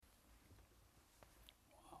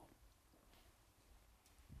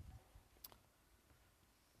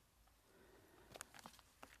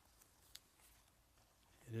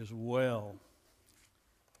is well.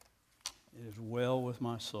 It is well with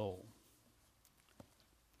my soul.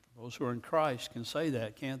 Those who are in Christ can say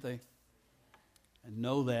that, can't they? And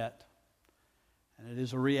know that. And it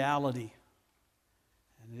is a reality.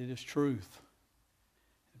 And it is truth.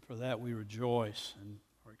 And for that we rejoice and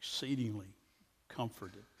are exceedingly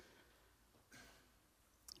comforted.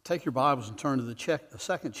 Take your Bibles and turn to the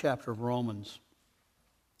second chapter of Romans.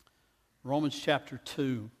 Romans chapter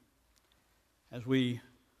 2. As we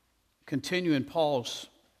continue in Paul's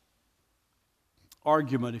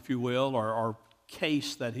argument, if you will, or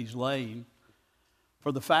case that he's laying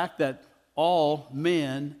for the fact that all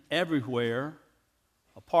men everywhere,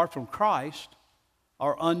 apart from Christ,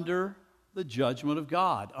 are under the judgment of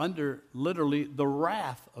God, under literally the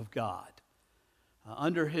wrath of God,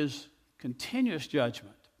 under his continuous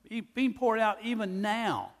judgment, being poured out even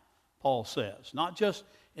now, Paul says, not just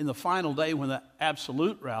in the final day when the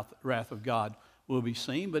absolute wrath of God will be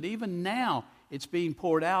seen, but even now it's being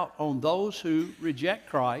poured out on those who reject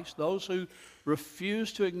Christ, those who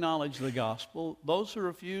refuse to acknowledge the gospel, those who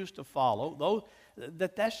refuse to follow,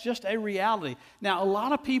 that's just a reality. Now, a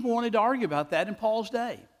lot of people wanted to argue about that in Paul's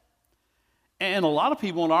day. And a lot of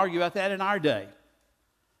people want to argue about that in our day.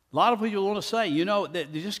 A lot of people want to say, that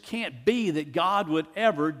it just can't be that God would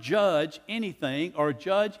ever judge anything or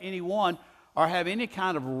judge anyone or have any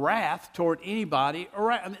kind of wrath toward anybody.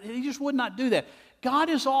 He just would not do that. God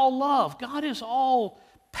is all love. God is all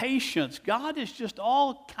patience. God is just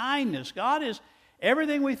all kindness. God is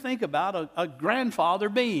everything we think about a grandfather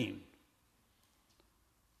being.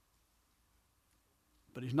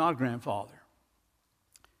 But he's not a grandfather.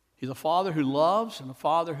 He's a father who loves and a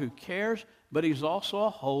father who cares, but he's also a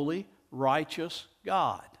holy, righteous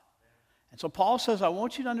God. And so Paul says, I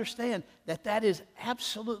want you to understand that is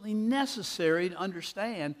absolutely necessary to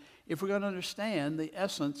understand if we're going to understand the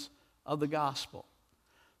essence of the gospel.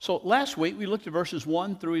 So last week we looked at verses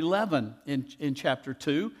 1 through 11 in chapter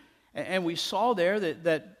 2, and we saw there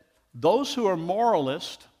that those who are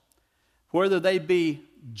moralists, whether they be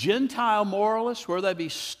Gentile moralists, whether they be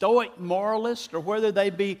Stoic moralists, or whether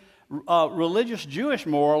they be religious Jewish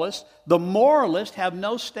moralists, the moralists have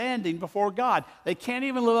no standing before God. They can't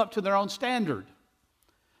even live up to their own standard.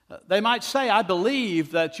 They might say, I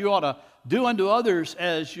believe that you ought to do unto others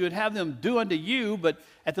as you would have them do unto you, but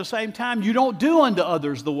at the same time, you don't do unto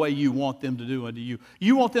others the way you want them to do unto you.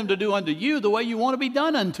 You want them to do unto you the way you want to be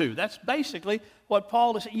done unto. That's basically what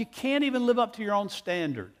Paul is saying. You can't even live up to your own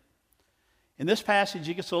standard. In this passage,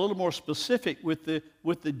 he gets a little more specific with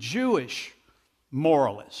the Jewish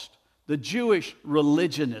moralist, the Jewish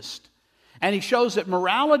religionist. And he shows that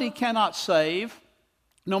morality cannot save,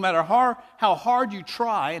 no matter how hard you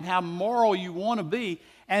try and how moral you want to be.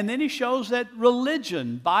 And then he shows that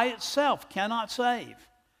religion by itself cannot save.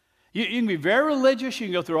 You can be very religious, you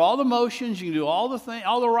can go through all the motions, you can do all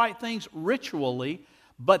the right things ritually,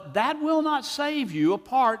 but that will not save you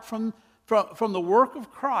apart from the work of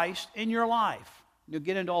Christ in your life. You'll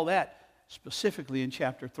get into all that specifically in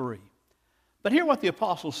chapter 3. But hear what the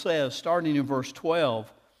apostle says, starting in verse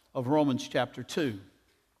 12 of Romans chapter 2.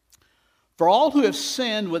 For all who have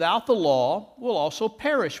sinned without the law will also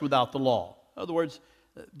perish without the law. In other words,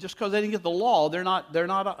 just because they didn't get the law, they're not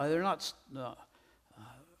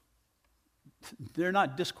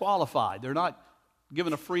disqualified. They're not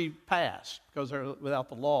given a free pass because they're without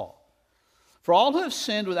the law. For all who have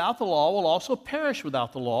sinned without the law will also perish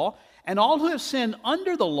without the law, and all who have sinned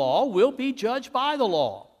under the law will be judged by the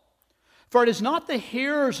law. For it is not the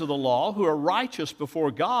hearers of the law who are righteous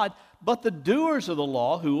before God, but the doers of the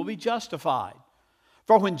law who will be justified.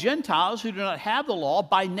 For when Gentiles who do not have the law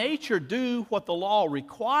by nature do what the law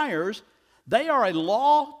requires, they are a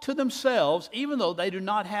law to themselves, even though they do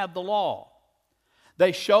not have the law.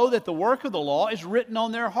 They show that the work of the law is written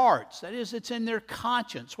on their hearts. That is, it's in their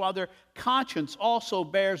conscience, while their conscience also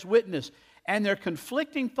bears witness. And their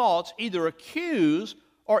conflicting thoughts either accuse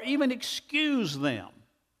or even excuse them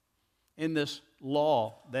in this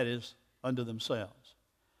law that is unto themselves.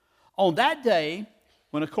 On that day,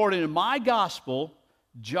 when according to my gospel,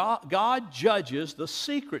 God judges the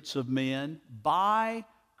secrets of men by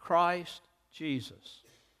Christ Jesus.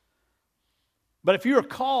 But if you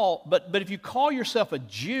call yourself a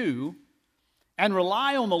Jew and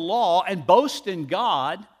rely on the law and boast in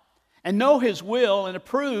God and know His will and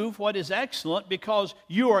approve what is excellent because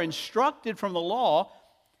you are instructed from the law,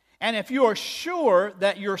 and if you are sure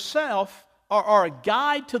that yourself are a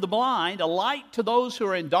guide to the blind, a light to those who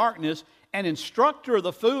are in darkness, an instructor of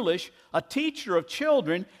the foolish, a teacher of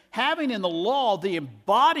children, having in the law the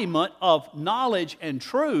embodiment of knowledge and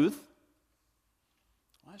truth,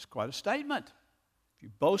 well, that's quite a statement. If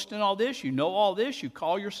you boast in all this, you know all this, you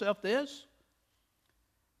call yourself this.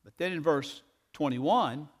 But then in verse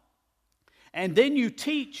 21, and then you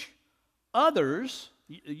teach others,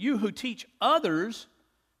 you who teach others,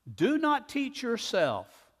 do not teach yourself.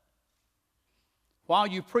 While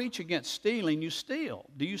you preach against stealing, you steal.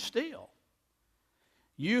 Do you steal?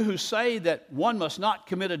 You who say that one must not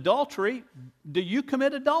commit adultery, do you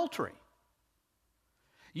commit adultery?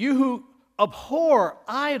 You who abhor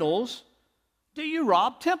idols, do you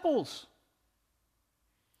rob temples?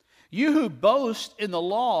 You who boast in the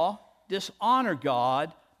law, dishonor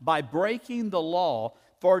God by breaking the law.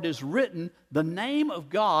 For it is written, the name of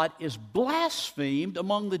God is blasphemed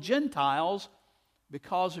among the Gentiles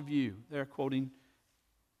because of you. They're quoting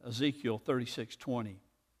Ezekiel 36:20.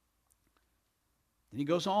 And he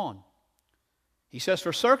goes on. He says,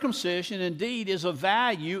 for circumcision indeed is of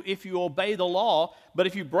value if you obey the law, but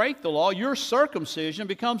if you break the law, your circumcision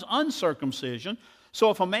becomes uncircumcision. So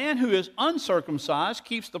if a man who is uncircumcised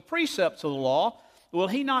keeps the precepts of the law, will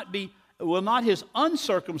not his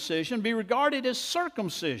uncircumcision be regarded as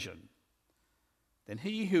circumcision? Then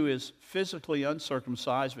he who is physically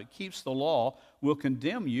uncircumcised but keeps the law will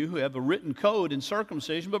condemn you who have a written code in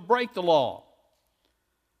circumcision but break the law.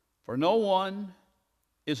 For no one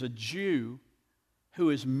is a Jew who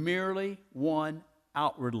is merely one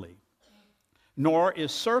outwardly, nor is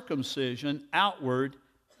circumcision outward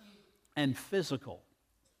and physical.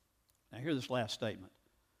 Now hear this last statement.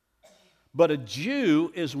 But a Jew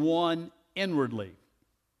is one inwardly,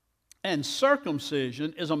 and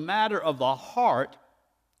circumcision is a matter of the heart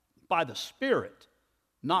by the Spirit,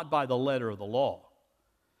 not by the letter of the law.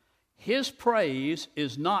 His praise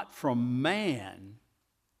is not from man,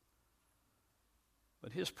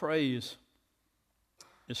 but his praise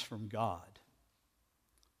is from God.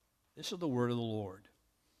 This is the word of the Lord.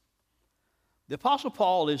 The Apostle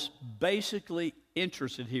Paul is basically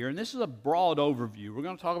interested here, and this is a broad overview. We're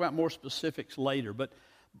going to talk about more specifics later, but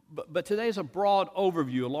today is a broad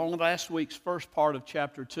overview along with last week's first part of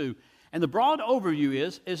chapter 2. And the broad overview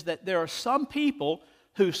is that there are some people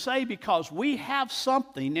who say because we have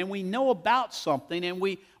something and we know about something and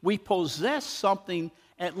we possess something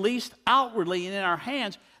at least outwardly and in our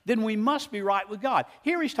hands, then we must be right with God.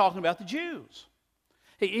 Here he's talking about the Jews.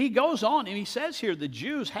 He goes on and he says here the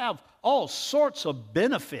Jews have all sorts of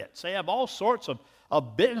benefits. They have all sorts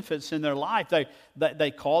of benefits in their life.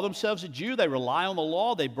 They call themselves a Jew. They rely on the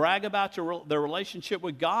law. They brag about their relationship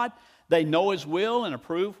with God. They know His will and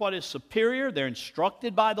approve what is superior. They're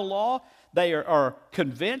instructed by the law. They are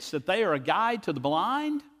convinced that they are a guide to the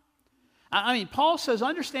blind. I mean, Paul says,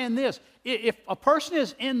 understand this. If a person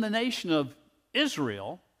is in the nation of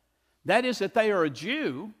Israel, that is that they are a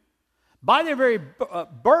Jew, by their very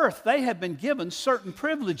birth, they have been given certain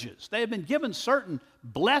privileges. They have been given certain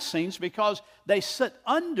blessings because they sit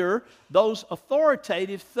under those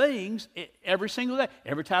authoritative things every single day.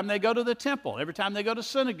 Every time they go to the temple, every time they go to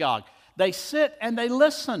synagogue, they sit and they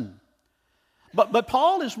listen. But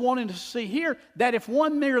Paul is wanting to see here that if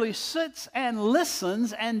one merely sits and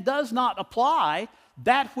listens and does not apply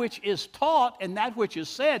that which is taught and that which is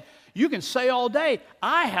said, you can say all day,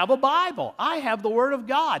 I have a Bible. I have the Word of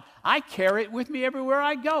God. I carry it with me everywhere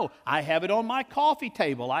I go. I have it on my coffee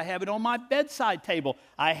table. I have it on my bedside table.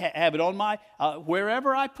 I have it on my,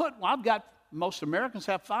 wherever I put. Well, most Americans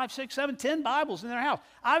have 5, 6, 7, 10 Bibles in their house.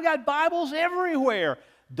 I've got Bibles everywhere.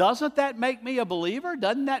 Doesn't that make me a believer?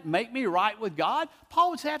 Doesn't that make me right with God?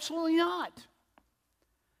 Paul would say absolutely not.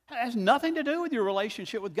 It has nothing to do with your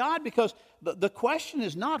relationship with God, because the question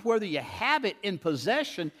is not whether you have it in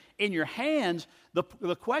possession in your hands. The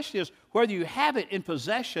question is whether you have it in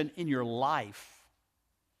possession in your life.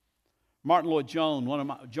 Martin Lloyd-Jones,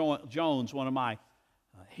 one of my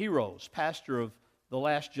heroes, pastor of the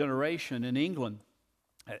last generation in England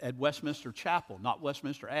at Westminster Chapel, not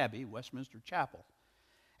Westminster Abbey, Westminster Chapel.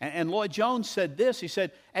 And Lloyd-Jones said this. He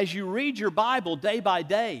said, as you read your Bible day by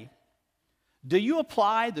day, do you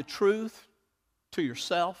apply the truth to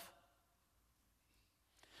yourself?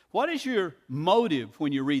 What is your motive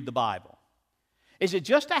when you read the Bible? Is it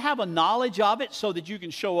just to have a knowledge of it so that you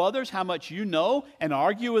can show others how much you know and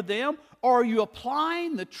argue with them? Or are you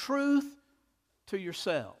applying the truth to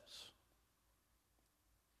yourselves?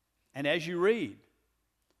 And as you read,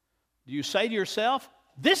 do you say to yourself,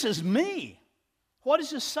 this is me? What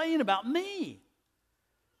is this saying about me?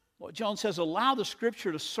 Well, John says, allow the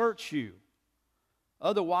Scripture to search you.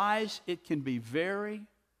 Otherwise, it can be very,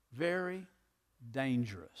 very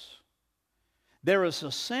dangerous. There is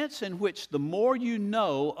a sense in which the more you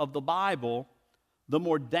know of the Bible, the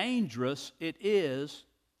more dangerous it is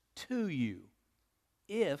to you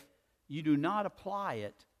if you do not apply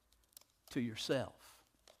it to yourself.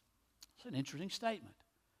 It's an interesting statement.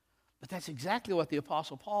 But that's exactly what the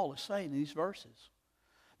Apostle Paul is saying in these verses.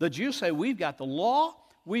 The Jews say, we've got the law,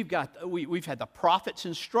 we've had the prophets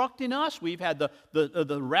instructing us, we've had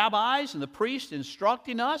the rabbis and the priests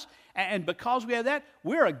instructing us, and because we have that,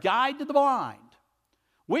 we're a guide to the blind.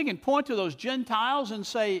 We can point to those Gentiles and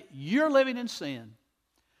say, you're living in sin.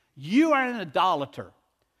 You are an idolater.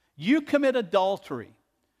 You commit adultery.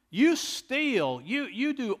 You steal.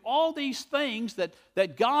 You do all these things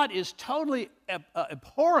that God is totally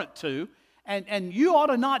abhorrent to, and you ought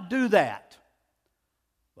to not do that.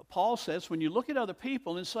 But Paul says when you look at other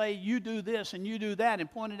people and say, you do this and you do that,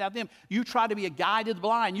 and point it out to them, you try to be a guide to the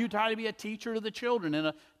blind. You try to be a teacher to the children and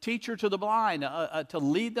a teacher to the blind, to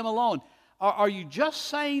lead them along. Are you just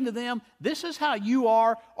saying to them, this is how you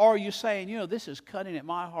are, or are you saying, this is cutting at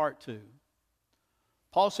my heart too?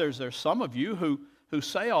 Paul says there's some of you who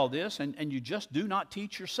say all this, and you just do not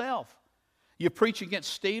teach yourself. You preach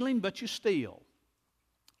against stealing, but you steal.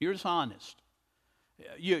 You're dishonest.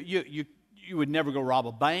 You would never go rob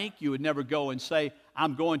a bank. You would never go and say,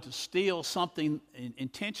 I'm going to steal something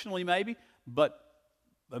intentionally maybe, but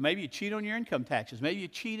maybe you cheat on your income taxes. Maybe you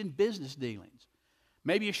cheat in business dealings.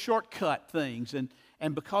 Maybe you shortcut things,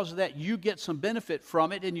 and because of that, you get some benefit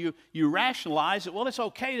from it, and you rationalize it. Well, it's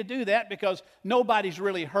okay to do that because nobody's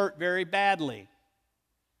really hurt very badly.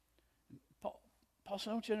 Paul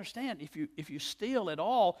said, don't you understand? If you steal at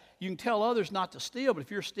all, you can tell others not to steal, but if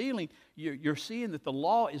you're stealing, you're seeing that the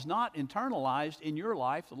law is not internalized in your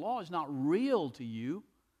life. The law is not real to you.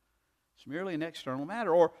 It's merely an external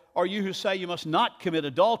matter. Or you who say you must not commit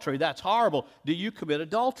adultery, that's horrible. Do you commit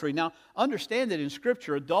adultery? Now, understand that in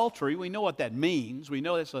Scripture, adultery, we know what that means. We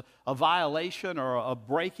know it's a violation or a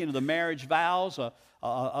breaking of the marriage vows, a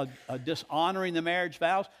dishonoring the marriage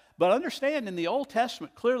vows. But understand, in the Old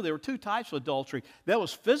Testament, clearly there were two types of adultery. There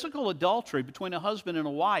was physical adultery between a husband and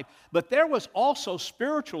a wife, but there was also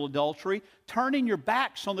spiritual adultery, turning your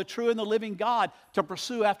backs on the true and the living God to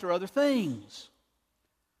pursue after other things.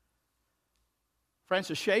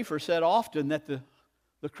 Francis Schaeffer said often that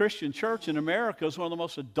the Christian church in America is one of the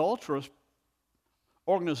most adulterous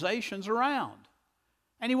organizations around.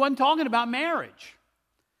 And he wasn't talking about marriage.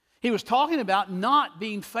 He was talking about not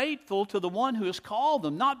being faithful to the one who has called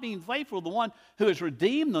them, not being faithful to the one who has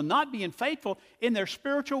redeemed them, not being faithful in their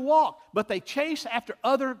spiritual walk. But they chase after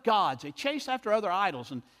other gods. They chase after other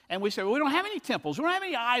idols. And we say, well, we don't have any temples. We don't have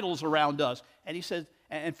any idols around us. And he said,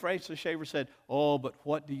 and Francis Schaeffer said, oh, but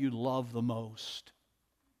what do you love the most?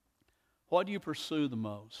 What do you pursue the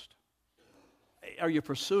most? Are you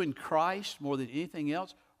pursuing Christ more than anything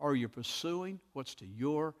else, or are you pursuing what's to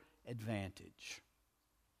your advantage?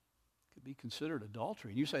 It could be considered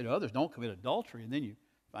adultery. And you say to others, don't commit adultery, and then you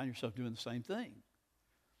find yourself doing the same thing.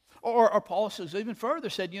 Or Paul says even further,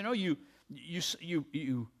 said, you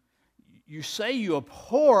say you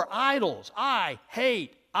abhor idols. I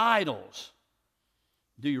hate idols.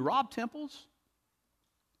 Do you rob temples?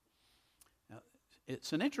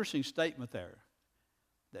 It's an interesting statement there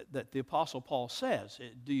that the Apostle Paul says.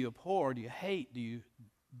 Do you abhor, do you hate, do you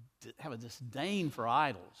have a disdain for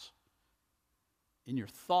idols in your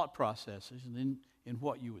thought processes and in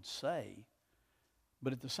what you would say?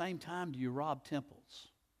 But at the same time, do you rob temples?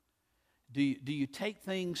 Do you take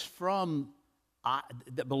things from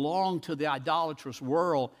that belong to the idolatrous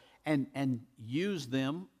world and use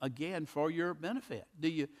them again for your benefit? Do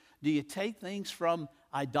you take things from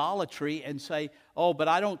idolatry and say, oh, but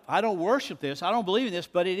I don't worship this, I don't believe in this,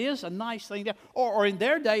 but it is a nice thing to, or in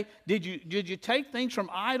their day, did you take things from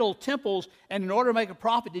idol temples, and in order to make a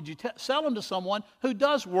profit, did you sell them to someone who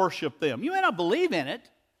does worship them? You may not believe in it,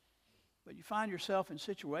 but you find yourself in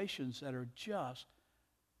situations that are just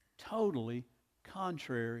totally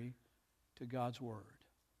contrary to God's Word.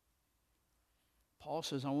 Paul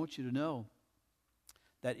says, I want you to know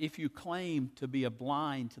that if you claim to be a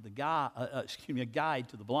guide to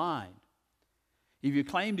the blind, if you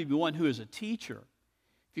claim to be one who is a teacher,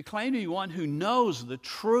 if you claim to be one who knows the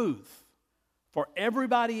truth for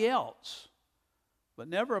everybody else, but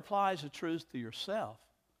never applies the truth to yourself,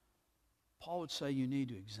 Paul would say you need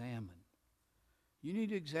to examine. You need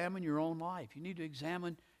to examine your own life. You need to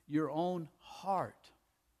examine your own heart.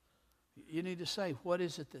 You need to say, what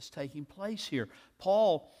is it that's taking place here?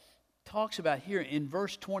 Paul talks about here in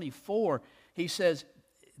verse 24, he says,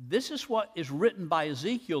 this is what is written by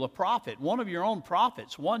Ezekiel the prophet, one of your own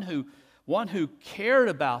prophets, one who cared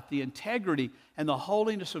about the integrity and the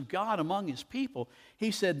holiness of God among his people. He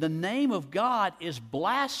said, the name of God is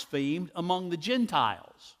blasphemed among the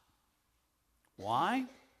Gentiles. Why?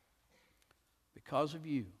 Because of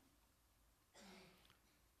you.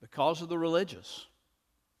 Because of the religious.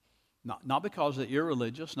 Not because of the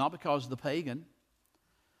irreligious, not because of the pagan,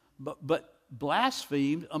 but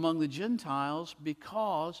blasphemed among the Gentiles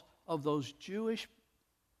because of those Jewish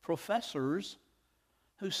professors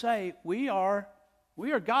who say, we are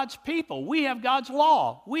God's people. We have God's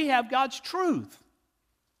law. We have God's truth.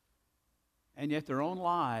 And yet their own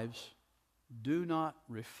lives do not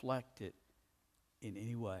reflect it in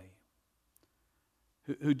any way.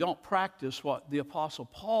 Who don't practice what the Apostle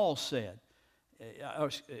Paul said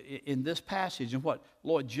in this passage and what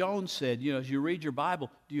Lloyd Jones said. As you read your Bible,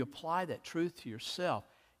 do you apply that truth to yourself?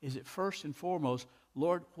 Is it first and foremost,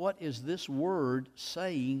 Lord, what is this word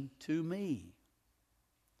saying to me?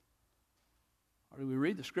 Or do we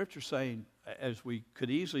read the Scripture saying, as we could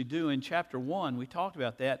easily do in chapter 1, we talked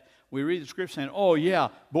about that, we read the Scripture saying, oh yeah,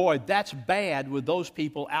 boy, that's bad with those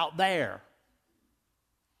people out there.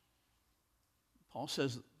 Paul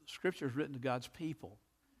says the Scripture is written to God's people.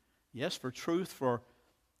 Yes, for truth, for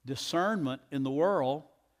discernment in the world,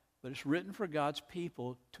 but it's written for God's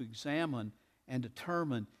people to examine and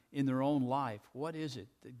determine in their own life, what is it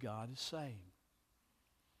that God is saying?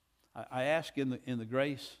 I ask in the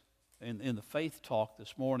grace, in the faith talk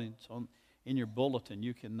this morning, it's in your bulletin.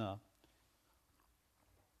 You can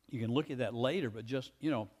look at that later, but just,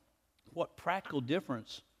 what practical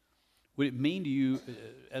difference would it mean to you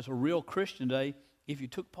as a real Christian today if you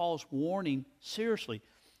took Paul's warning seriously?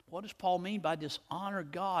 What does Paul mean by dishonor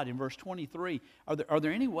God in verse 23? Are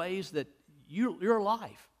there any ways that your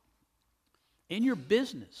life, in your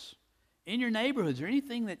business, in your neighborhoods, or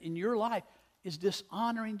anything that in your life is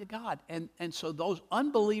dishonoring to God? And so those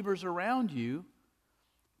unbelievers around you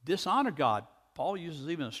dishonor God. Paul uses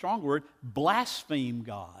even a stronger word, blaspheme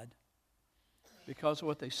God, because of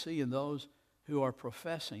what they see in those who are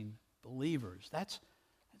professing believers. That's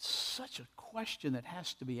such a question that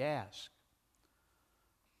has to be asked.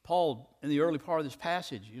 Paul, in the early part of this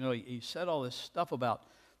passage, he said all this stuff about,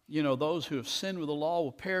 those who have sinned with the law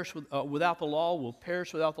will perish without the law, will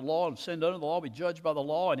perish without the law, and sinned under the law, be judged by the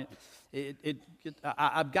law. And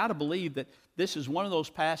I've got to believe that this is one of those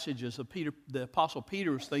passages that the Apostle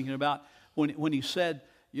Peter was thinking about when he said,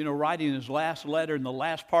 writing his last letter, in the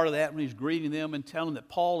last part of that, when he's greeting them and telling them that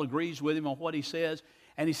Paul agrees with him on what he says.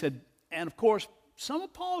 And he said, and of course, some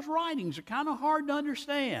of Paul's writings are kind of hard to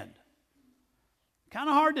understand, kind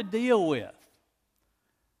of hard to deal with.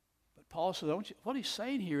 But Paul says, what he's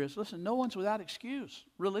saying here is, listen, no one's without excuse,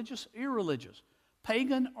 religious, irreligious,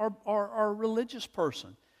 pagan or religious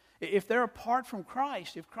person. If they're apart from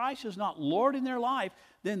Christ, if Christ is not Lord in their life,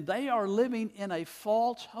 then they are living in a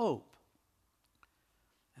false hope.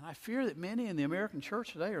 And I fear that many in the American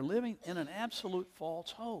church today are living in an absolute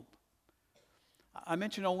false hope. I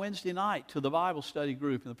mentioned on Wednesday night to the Bible study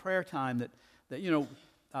group in the prayer time that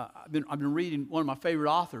I've been reading one of my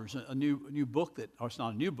favorite authors, a new book it's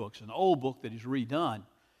not a new book, it's an old book that he's redone.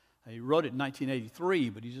 He wrote it in 1983,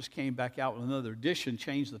 but he just came back out with another edition,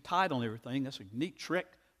 changed the title and everything. That's a neat trick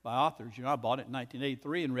by authors. I bought it in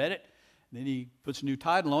 1983 and read it. And then he puts a new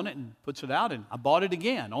title on it and puts it out, and I bought it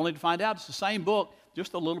again, only to find out it's the same book,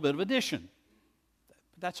 just a little bit of addition. But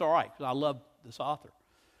that's all right, because I love this author.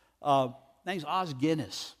 His name's Os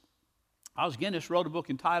Guinness. Os Guinness wrote a book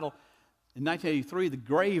entitled, in 1983, The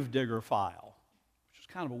Gravedigger File, which is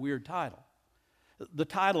kind of a weird title. The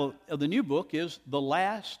title of the new book is The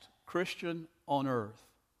Last Christian on Earth.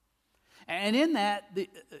 And in that,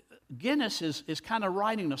 Guinness is kind of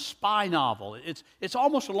writing a spy novel. It's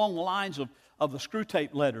almost along the lines of the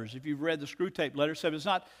Screwtape Letters. If you've read the Screwtape Letters, so it's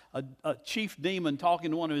not a chief demon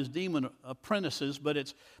talking to one of his demon apprentices, but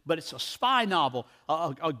it's a spy novel,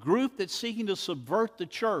 a group that's seeking to subvert the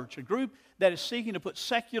church, a group that is seeking to put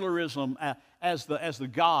secularism as the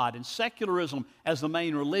God and secularism as the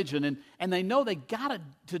main religion. And they know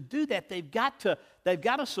to do that, they've got to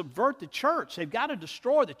subvert the church. They've got to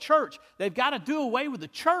destroy the church. They've got to do away with the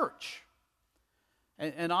church.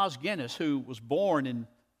 And Os Guinness, who was born in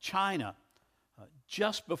China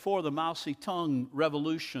just before the Mao Zedong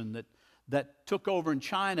revolution that took over in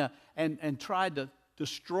China and tried to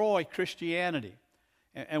destroy Christianity.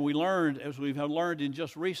 And we learned, as we've learned in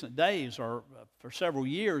just recent days or for several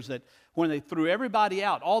years, that when they threw everybody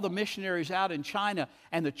out, all the missionaries out in China,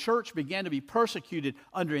 and the church began to be persecuted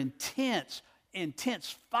under intense,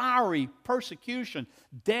 fiery persecution,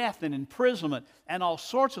 death and imprisonment, and all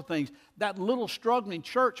sorts of things. That little struggling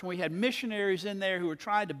church, when we had missionaries in there who were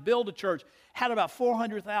trying to build a church, had about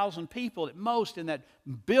 400,000 people at most, in that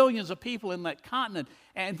billions of people in that continent.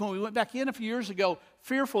 And when we went back in a few years ago,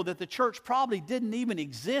 fearful that the church probably didn't even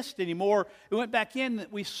exist anymore, we went back in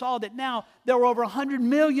and we saw that now there were over 100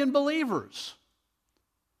 million believers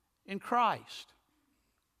in Christ.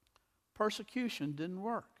 Persecution didn't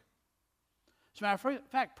work. As a matter of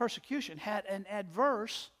fact, persecution had an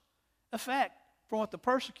adverse effect from what the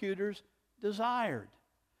persecutors desired.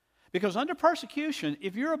 Because under persecution,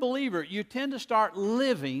 if you're a believer, you tend to start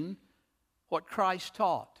living what Christ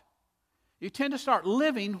taught. You tend to start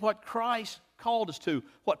living what Christ called us to,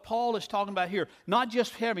 what Paul is talking about here. Not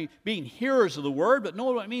just being hearers of the word, but know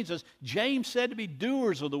what it means, as James said, to be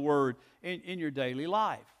doers of the word in your daily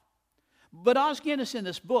life. But Os Guinness, in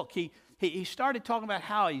this book, he started talking about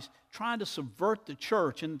how he's trying to subvert the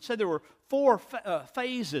church, and said there were four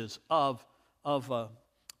phases of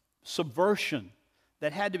subversion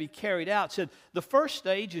that had to be carried out. Said the first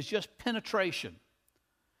stage is just penetration.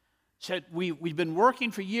 Said we've been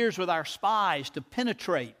working for years with our spies to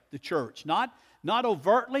penetrate the church, not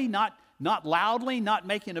overtly, not loudly, not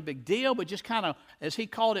making a big deal, but just kind of, as he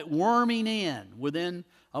called it, worming in within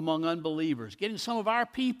among unbelievers, getting some of our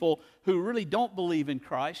people who really don't believe in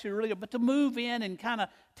Christ, but to move in and kind of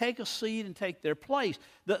take a seat and take their place.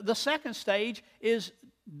 The second stage is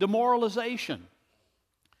demoralization.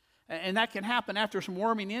 And that can happen after some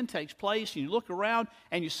worming in takes place, and you look around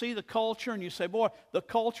and you see the culture and you say, boy, the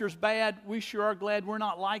culture's bad. We sure are glad we're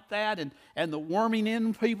not like that. And the worming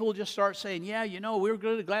in people just start saying, yeah, we're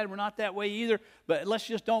really glad we're not that way either, but let's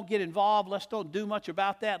just don't get involved. Let's don't do much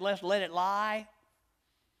about that. Let's let it lie.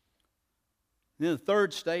 And then the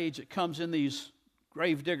third stage that comes in these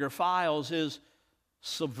gravedigger files is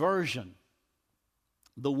subversion,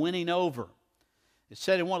 the winning over. It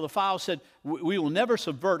said in one of the files, we will never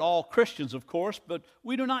subvert all Christians, of course, but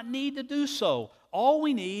we do not need to do so. All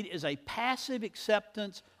we need is a passive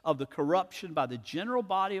acceptance of the corruption by the general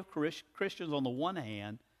body of Christians on the one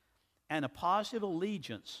hand, and a positive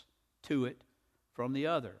allegiance to it from the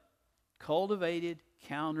other. Cultivated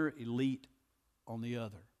counter-elite on the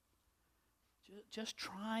other. Just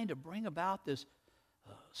trying to bring about this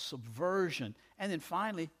subversion. And then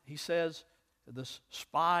finally, he says, this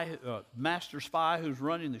master spy who's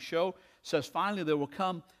running the show says finally there will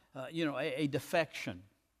come, a defection.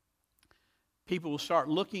 People will start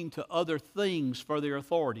looking to other things for their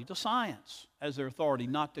authority, to science as their authority,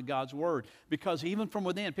 not to God's word. Because even from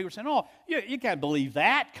within, people are saying, oh, you can't believe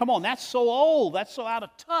that. Come on, that's so old. That's so out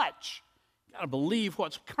of touch. You've got to believe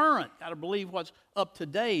what's current. Got to believe what's up to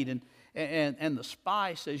date. And the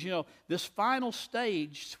spy says, this final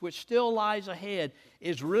stage, which still lies ahead,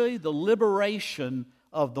 is really the liberation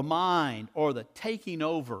of the mind, or the taking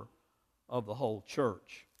over of the whole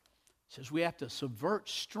church. It says we have to subvert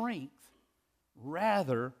strength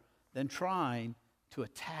rather than trying to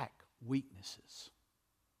attack weaknesses.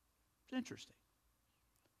 It's interesting.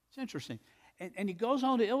 It's interesting. And he goes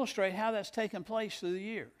on to illustrate how that's taken place through the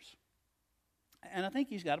years. And I think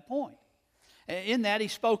he's got a point. In that, he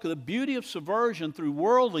spoke of the beauty of subversion through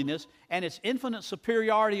worldliness and its infinite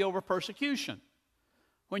superiority over persecution.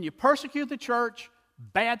 When you persecute the church,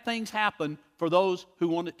 bad things happen for those who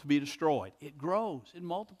want it to be destroyed. It grows, it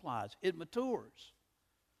multiplies, it matures.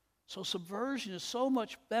 So subversion is so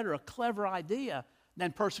much better, a clever idea,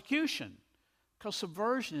 than persecution. Because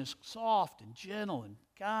subversion is soft and gentle and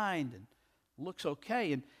kind and looks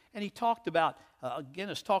okay. And he talked about,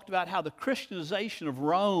 Guinness talked about how the Christianization of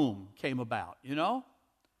Rome came about, The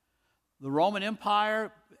Roman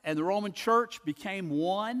Empire and the Roman Church became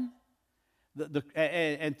one.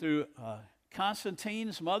 And through Constantine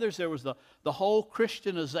and some others, there was the whole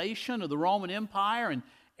Christianization of the Roman Empire, and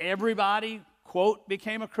everybody, quote,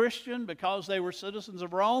 became a Christian because they were citizens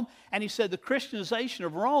of Rome. And he said the Christianization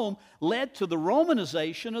of Rome led to the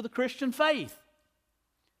Romanization of the Christian faith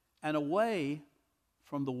and away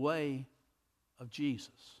from the way of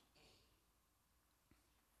Jesus.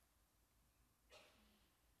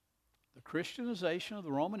 The Christianization of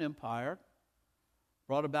the Roman Empire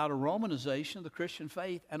brought about a Romanization of the Christian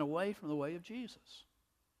faith and away from the way of Jesus.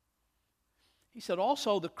 He said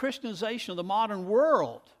also the Christianization of the modern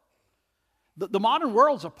world. The modern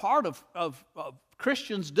world's a part of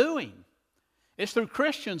Christians' doing. It's through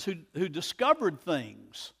Christians who discovered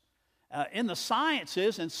things in the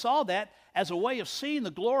sciences and saw that as a way of seeing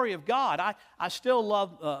the glory of God. I still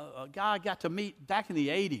love a guy I got to meet back in the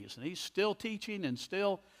 80s, and he's still teaching and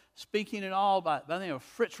still speaking and all by the name of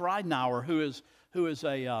Fritz Ridenour, who is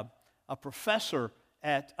a professor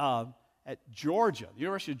at Georgia, the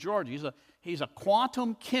University of Georgia. He's a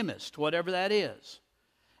quantum chemist, whatever that is.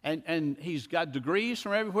 And he's got degrees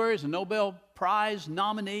from everywhere. He's a Nobel Prize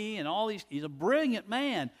nominee and all these. He's a brilliant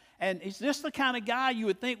man. And he's just the kind of guy you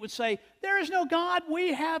would think would say, there is no God,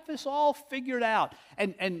 we have this all figured out.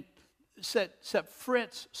 And except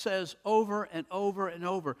Fritz says over and over and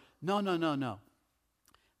over, no.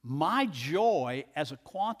 My joy as a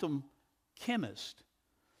quantum chemist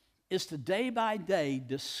is to day by day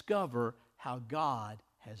discover how God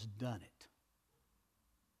has done it.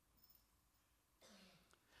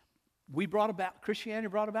 Christianity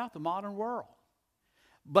brought about the modern world.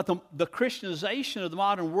 But the Christianization of the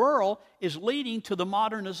modern world is leading to the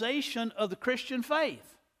modernization of the Christian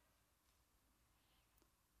faith.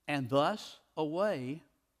 And thus away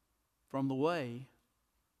from the way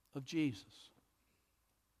of Jesus.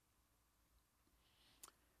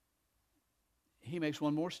 He makes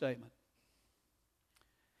one more statement.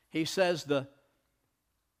 He says,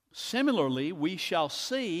 similarly, we shall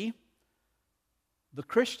see the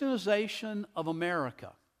Christianization of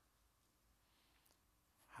America.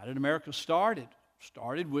 How did America start? It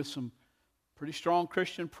started with some pretty strong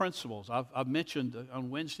Christian principles. I've mentioned on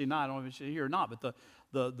Wednesday night, I don't know if it's here or not, but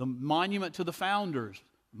the monument to the founders,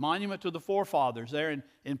 monument to the forefathers there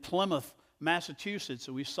in Plymouth, Massachusetts,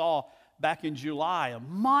 that we saw back in July, a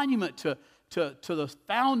monument to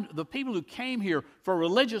the people who came here for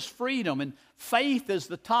religious freedom, and faith is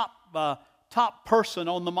the top person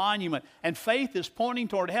on the monument, and Faith is pointing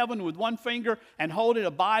toward heaven with one finger and holding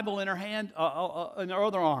a Bible in her hand, in her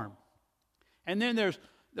other arm. And then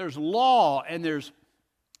there's law, and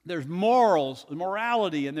there's morals,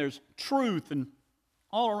 morality, and there's truth, and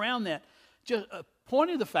all around that. Just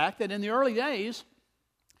pointing to the fact that in the early days,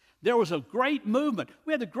 there was a great movement.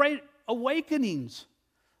 We had the great awakenings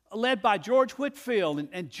led by George Whitefield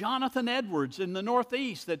and Jonathan Edwards in the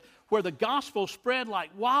Northeast, where the gospel spread like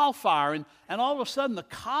wildfire, and all of a sudden the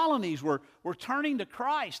colonies were turning to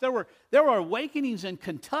Christ. There were awakenings in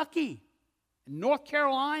Kentucky, in North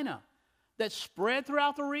Carolina, that spread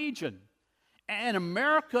throughout the region. And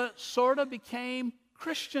America sort of became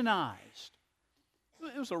Christianized.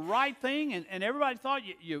 It was the right thing, and everybody thought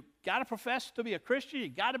you got to profess to be a Christian, you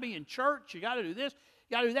got to be in church, you got to do this,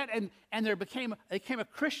 you got to do that, and there became a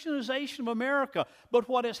Christianization of America. But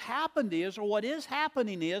what has happened is, or what is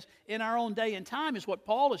happening is, in our own day and time, is what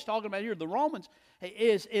Paul is talking about here, the Romans,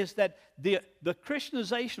 is that the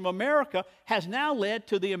Christianization of America has now led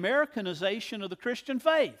to the Americanization of the Christian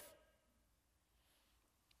faith,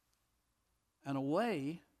 and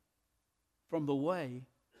away from the way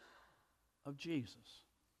of Jesus.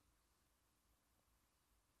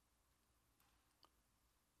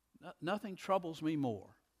 Nothing troubles me more.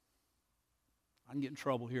 I can get in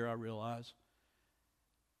trouble here, I realize.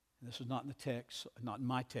 And this is not in the text, not in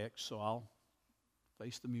my text, so I'll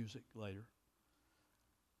face the music later.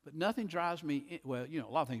 But nothing drives me, a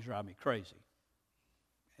lot of things drive me crazy.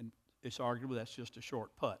 And it's arguable that's just a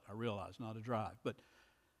short putt, I realize, not a drive. But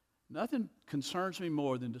nothing concerns me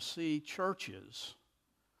more than to see churches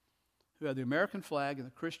who have the American flag and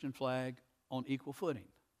the Christian flag on equal footing.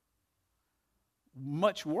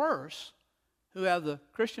 Much worse, who have the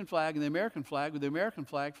Christian flag and the American flag, with the American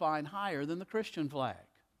flag flying higher than the Christian flag.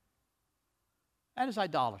 That is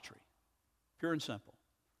idolatry, pure and simple.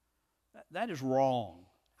 That is wrong.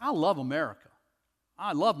 I love America.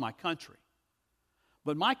 I love my country.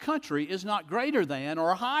 But my country is not greater than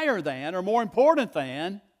or higher than or more important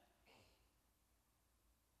than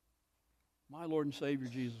my Lord and Savior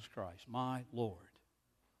Jesus Christ, my Lord.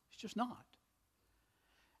 It's just not.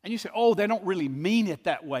 And you say, oh, they don't really mean it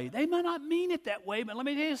that way. They may not mean it that way, but let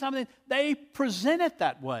me tell you something. They present it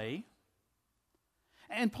that way.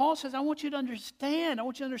 And Paul says, I want you to understand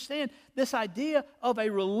this idea of a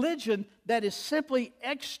religion that is simply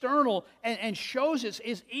external and shows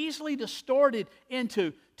is easily distorted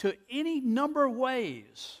into any number of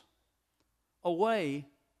ways away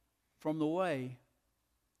from the way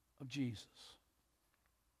of Jesus.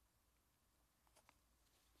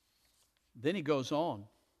 Then he goes on.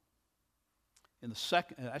 In the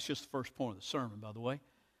second, that's just the first point of the sermon, by the way.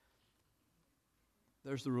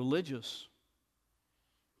 There's the religious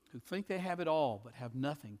who think they have it all but have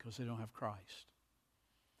nothing because they don't have Christ.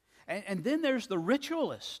 And then there's the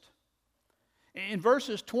ritualist. In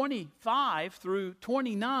verses 25 through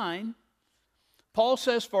 29, Paul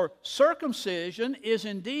says, for circumcision is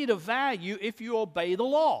indeed of value if you obey the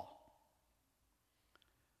law.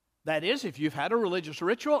 That is, if you've had a religious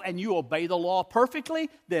ritual and you obey the law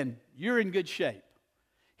perfectly, then you're in good shape.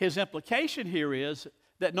 His implication here is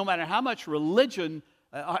that no matter how much religion,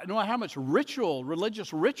 no matter how much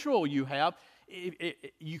religious ritual you have,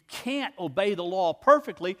 you can't obey the law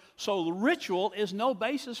perfectly, so the ritual is no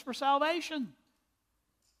basis for salvation.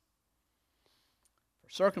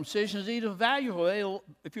 Circumcision is even valuable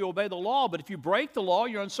if you obey the law, but if you break the law,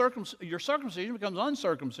 your circumcision becomes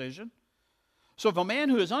uncircumcision. So if a man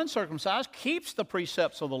who is uncircumcised keeps the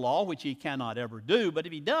precepts of the law, which he cannot ever do, but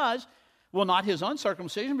if he does, will not his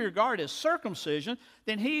uncircumcision be regarded as circumcision?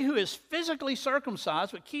 Then he who is physically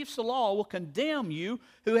circumcised but keeps the law will condemn you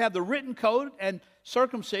who have the written code and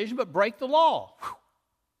circumcision but break the law. Whew.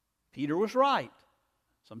 Peter was right.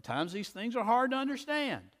 Sometimes these things are hard to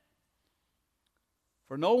understand.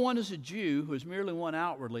 For no one is a Jew who is merely one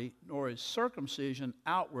outwardly, nor is circumcision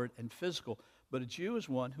outward and physical, but a Jew is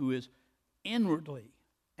one who is inwardly,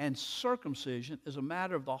 and circumcision is a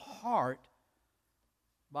matter of the heart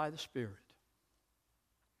by the Spirit.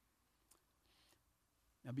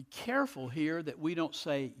 Now be careful here that we don't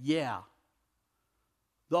say, yeah,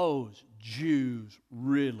 those Jews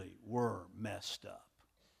really were messed up.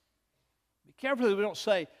 Be careful that we don't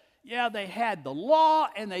say, yeah, they had the law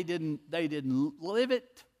and they didn't live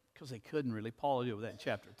it, because they couldn't really. Paul dealt with that in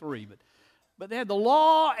chapter 3. But they had the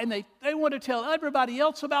law and they wanted to tell everybody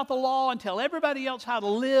else about the law and tell everybody else how to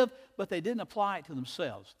live, but they didn't apply it to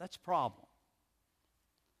themselves. That's a problem.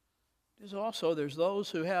 There's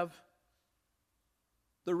those who have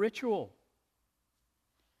the ritual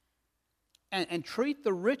and treat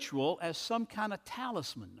the ritual as some kind of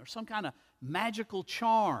talisman or some kind of magical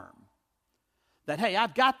charm. That, hey,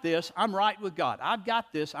 I've got this, I'm right with God. I've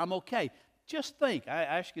got this, I'm okay. Just think, I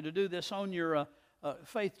ask you to do this on your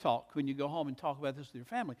faith talk when you go home and talk about this with your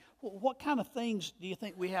family. What kind of things do you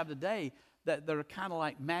think we have today that are kind of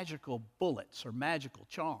like magical bullets or magical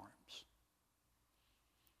charms?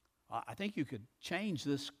 I think you could change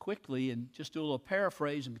this quickly and just do a little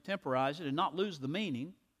paraphrase and contemporize it and not lose the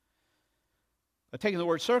meaning. By taking the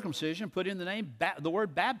word circumcision, put in the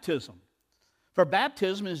word baptism. For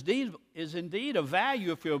baptism is indeed of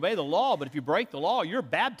value if you obey the law, but if you break the law, your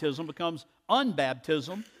baptism becomes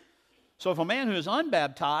unbaptism. So if a man who is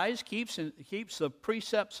unbaptized keeps the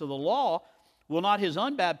precepts of the law, will not his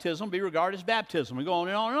unbaptism be regarded as baptism? We go on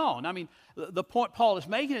and on and on. I mean, the point Paul is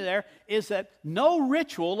making there is that no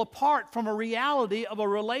ritual apart from a reality of a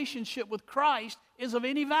relationship with Christ is of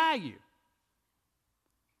any value.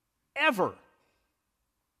 Ever.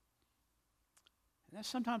 And that's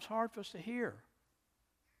sometimes hard for us to hear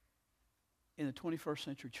in the 21st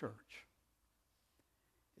century church.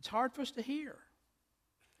 It's hard for us to hear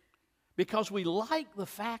because we like the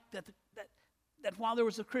fact that while there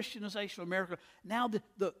was the Christianization of America, now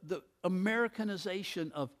the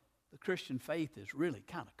Americanization of the Christian faith is really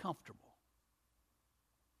kind of comfortable.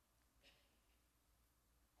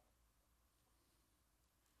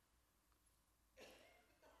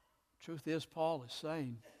 Truth is, Paul is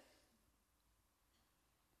saying,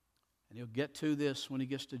 and he'll get to this when he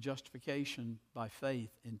gets to justification by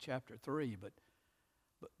faith in chapter 3.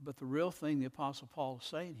 But the real thing the Apostle Paul is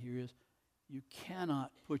saying here is you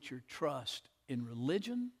cannot put your trust in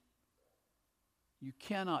religion. You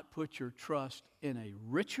cannot put your trust in a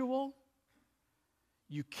ritual.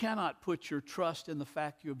 You cannot put your trust in the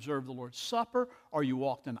fact you observed the Lord's Supper, or you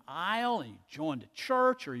walked an aisle and you joined a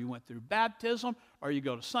church, or you went through baptism, or you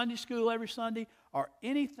go to Sunday school every Sunday, or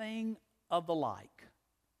anything of the like.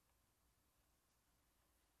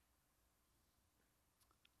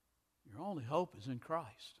 Your only hope is in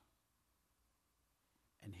Christ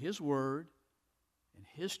and His Word and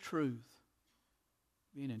His truth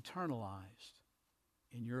being internalized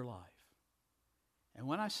in your life. And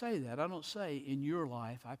when I say that, I don't say in your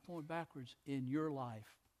life. I point backwards, in your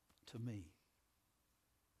life to me.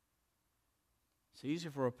 It's easy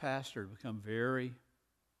for a pastor to become very,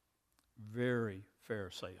 very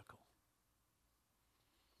pharisaical.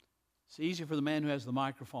 It's easy for the man who has the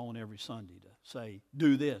microphone every Sunday to say,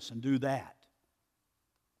 do this and do that.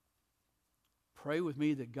 Pray with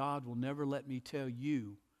me that God will never let me tell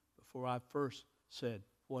you before I first said,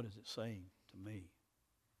 what is it saying to me?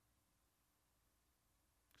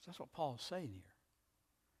 Because that's what Paul is saying here.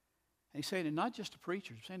 And he's saying it not just to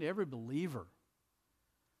preachers, he's saying to every believer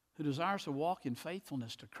who desires to walk in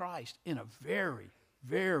faithfulness to Christ in a very,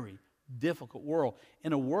 very difficult world,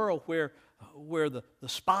 in a world where the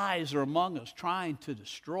spies are among us trying to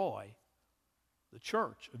destroy the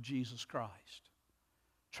church of Jesus Christ.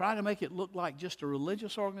 Trying to make it look like just a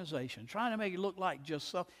religious organization. Trying to make it look like just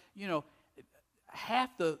some,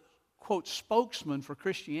 half the, quote, spokesman for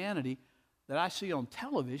Christianity that I see on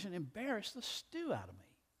television embarrass the stew out of me.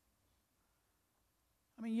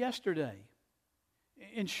 I mean, yesterday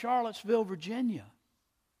in Charlottesville, Virginia,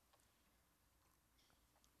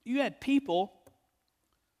 you had people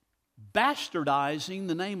bastardizing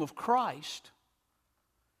the name of Christ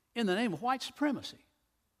in the name of white supremacy.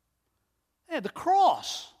 They had the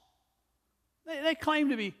cross. They claimed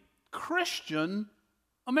to be Christian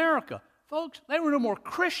America. Folks, they were no more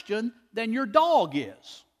Christian than your dog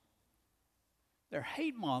is. They're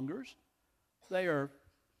hate mongers. They are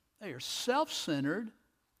self-centered,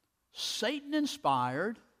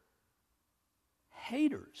 Satan-inspired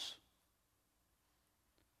haters.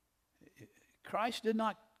 Christ did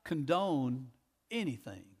not condone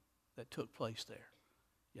anything that took place there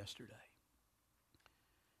yesterday.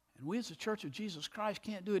 And we as the Church of Jesus Christ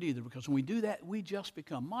can't do it either, because when we do that, we just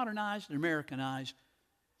become modernized and Americanized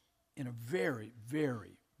in a very,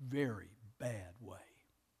 very, very bad way.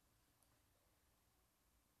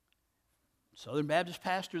 Southern Baptist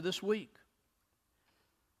pastor this week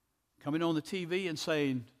coming on the TV and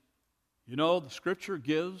saying, you know, the Scripture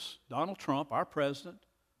gives Donald Trump, our president,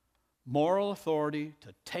 moral authority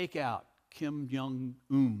to take out Kim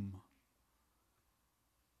Jong-un.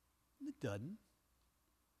 It doesn't.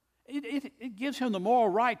 It gives him the moral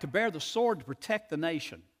right to bear the sword to protect the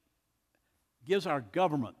nation. It gives our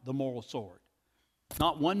government the moral sword.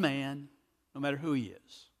 Not one man, no matter who he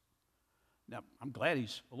is. Now, I'm glad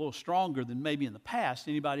he's a little stronger than maybe in the past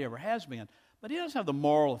anybody ever has been, but he doesn't have the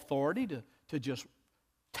moral authority to just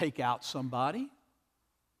take out somebody.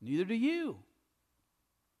 Neither do you.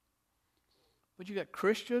 But you got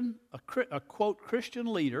a quote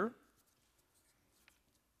Christian leader,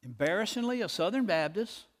 embarrassingly a Southern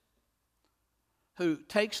Baptist, who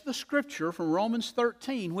takes the Scripture from Romans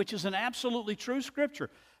 13, which is an absolutely true Scripture.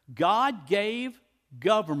 God gave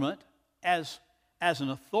government as an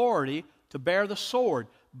authority to bear the sword,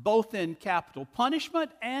 both in capital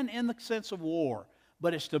punishment and in the sense of war.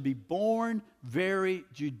 But it's to be borne very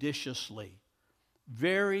judiciously,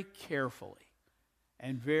 very carefully,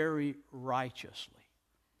 and very righteously.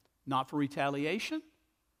 Not for retaliation,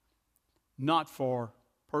 not for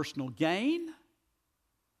personal gain,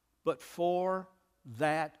 but for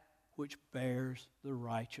that which bears the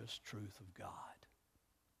righteous truth of God.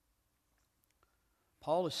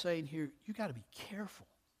 Paul is saying here, you've got to be careful.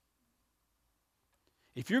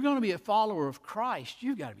 If you're going to be a follower of Christ,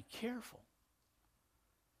 you've got to be careful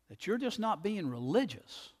that you're just not being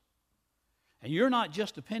religious and you're not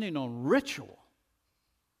just depending on ritual.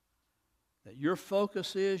 That your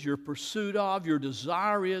focus is, your pursuit of, your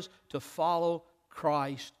desire is to follow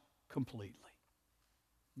Christ completely.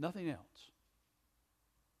 Nothing else.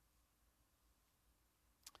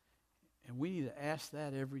 And we need to ask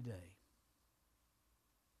that every day.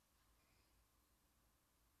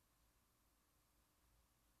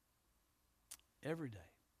 Every day.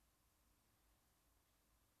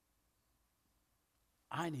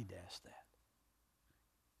 I need to ask that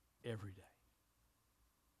every day.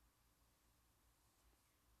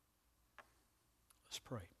 Let's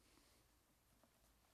pray.